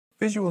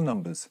Visual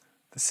numbers,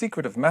 the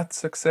secret of maths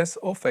success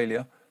or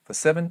failure for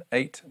 7,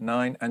 8,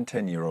 9 and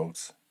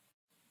 10-year-olds.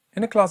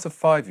 In a class of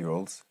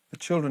 5-year-olds, the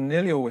children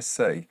nearly always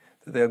say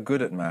that they are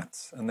good at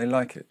maths and they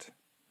like it.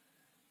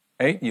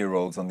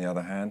 8-year-olds, on the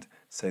other hand,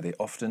 say they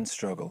often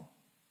struggle.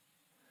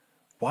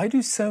 Why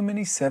do so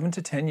many 7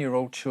 to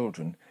 10-year-old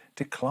children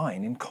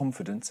decline in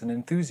confidence and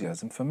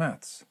enthusiasm for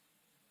maths?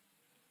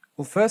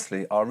 Well,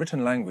 firstly, our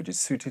written language is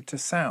suited to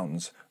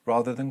sounds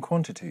rather than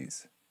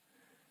quantities.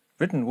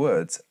 Written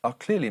words are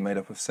clearly made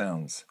up of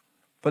sounds,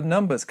 but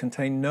numbers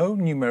contain no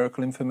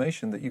numerical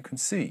information that you can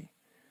see.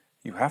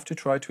 You have to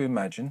try to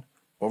imagine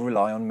or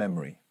rely on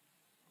memory.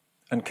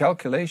 And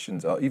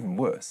calculations are even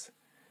worse.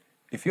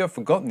 If you have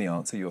forgotten the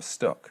answer, you're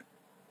stuck.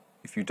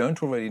 If you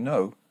don't already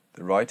know,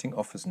 the writing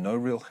offers no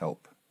real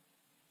help.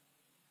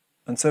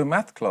 And so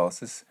math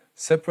classes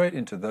separate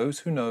into those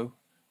who know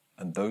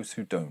and those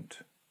who don't,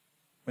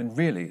 when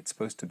really it's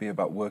supposed to be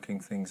about working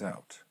things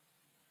out.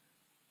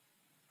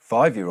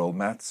 5-year-old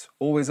maths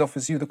always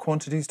offers you the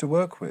quantities to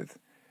work with,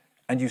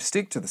 and you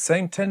stick to the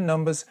same 10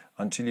 numbers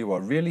until you are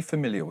really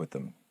familiar with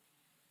them.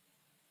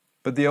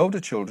 But the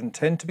older children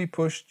tend to be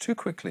pushed too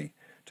quickly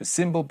to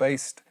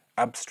symbol-based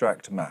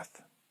abstract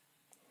math,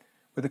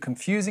 with a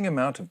confusing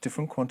amount of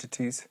different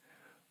quantities,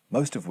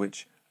 most of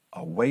which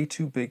are way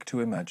too big to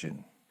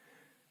imagine.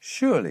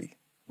 Surely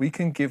we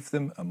can give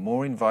them a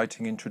more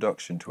inviting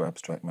introduction to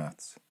abstract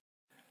maths.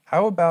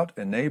 How about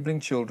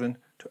enabling children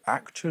to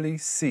actually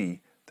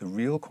see the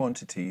real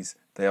quantities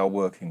they are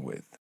working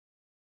with?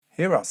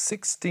 Here are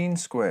 16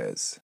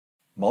 squares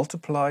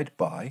multiplied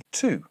by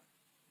 2.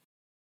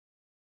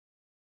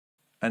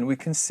 And we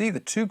can see the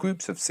two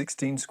groups of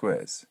 16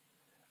 squares.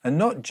 And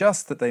not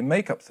just that they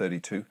make up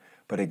 32,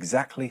 but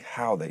exactly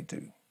how they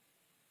do.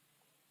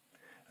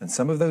 And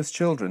some of those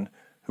children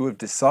who have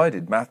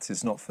decided maths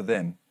is not for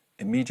them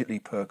immediately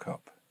perk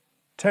up.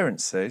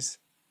 Terence says,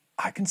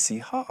 I can see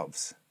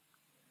halves.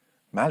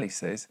 Mally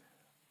says,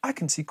 I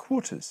can see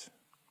quarters.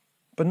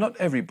 But not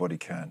everybody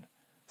can.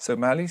 So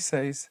Mally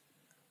says,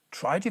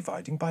 try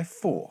dividing by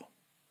 4.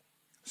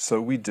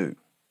 So we do.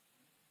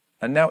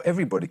 And now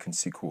everybody can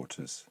see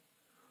quarters.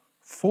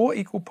 4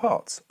 equal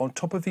parts on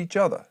top of each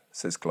other,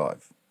 says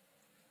Clive.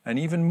 And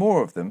even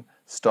more of them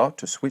start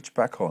to switch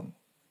back on.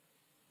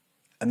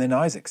 And then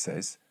Isaac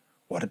says,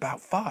 what about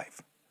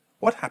 5?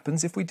 What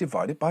happens if we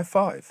divide it by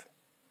 5?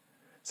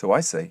 So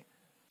I say,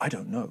 I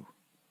don't know.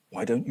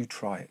 Why don't you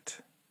try it?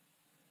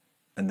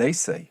 And they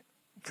say,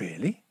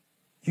 really?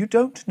 You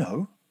don't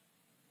know?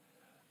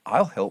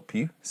 I'll help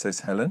you,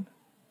 says Helen.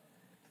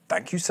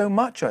 Thank you so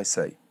much, I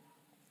say.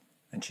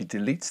 And she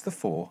deletes the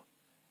 4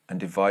 and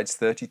divides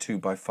 32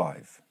 by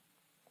 5.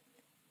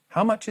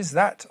 How much is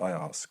that, I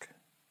ask?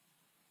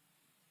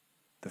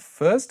 The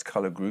first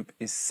colour group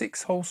is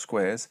 6 whole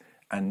squares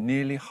and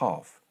nearly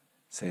half,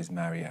 says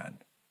Marianne.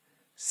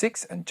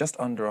 6 and just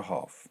under a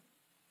half.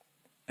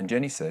 And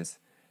Jenny says,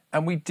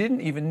 and we didn't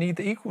even need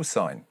the equal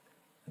sign.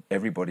 And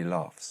everybody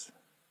laughs.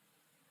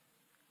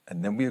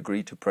 And then we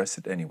agree to press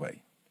it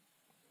anyway.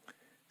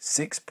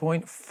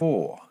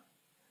 6.4.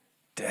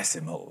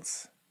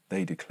 Decimals,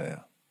 they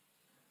declare.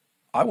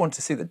 I want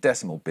to see the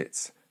decimal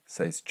bits,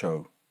 says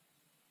Cho.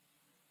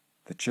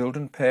 The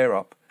children pair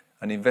up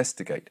and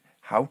investigate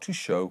how to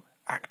show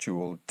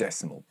actual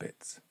decimal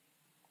bits.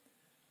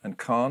 And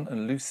Khan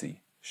and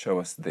Lucy show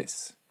us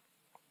this.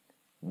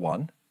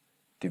 1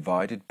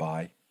 divided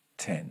by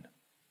 10.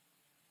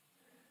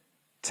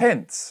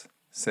 Tenths,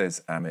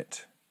 says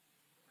Amit.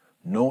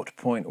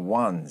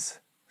 0.1s,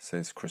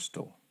 says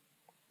Crystal.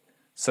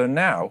 So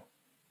now,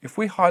 if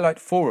we highlight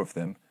 4 of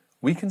them,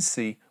 we can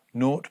see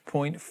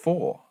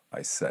 0.4,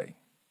 I say.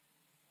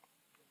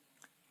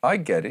 I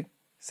get it,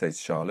 says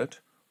Charlotte.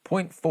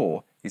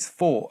 0.4 is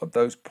 4 of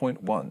those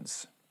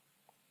 0.1s.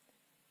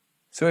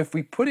 So if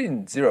we put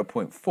in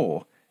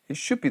 0.4, it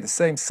should be the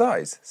same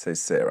size,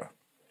 says Sarah.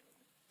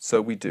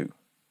 So we do.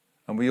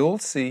 And we all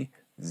see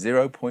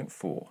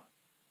 0.4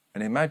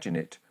 and imagine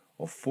it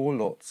of 4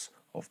 lots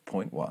of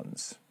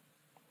 0.1s.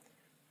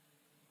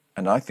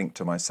 And I think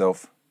to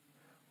myself,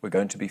 we're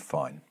going to be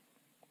fine.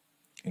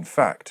 In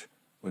fact,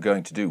 we're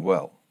going to do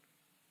well.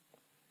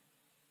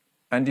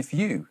 And if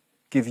you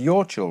give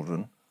your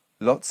children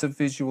lots of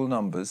visual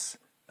numbers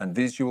and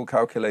visual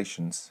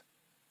calculations,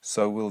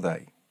 so will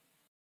they.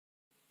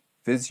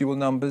 Visual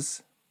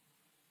numbers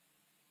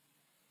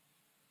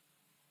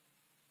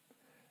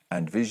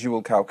and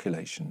visual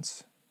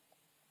calculations.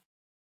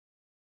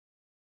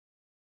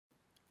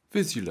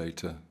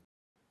 Visulator,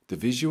 the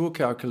visual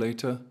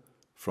calculator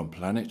from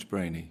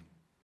Planetbrainy.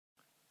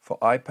 For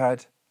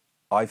iPad,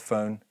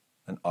 iPhone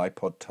and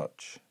iPod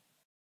Touch.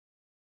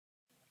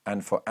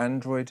 And for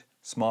Android,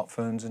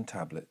 smartphones and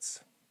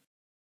tablets.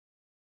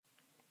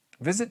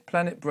 Visit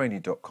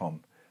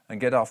planetbrainy.com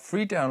and get our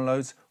free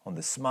downloads on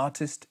the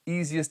smartest,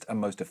 easiest and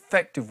most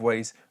effective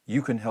ways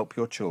you can help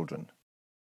your children.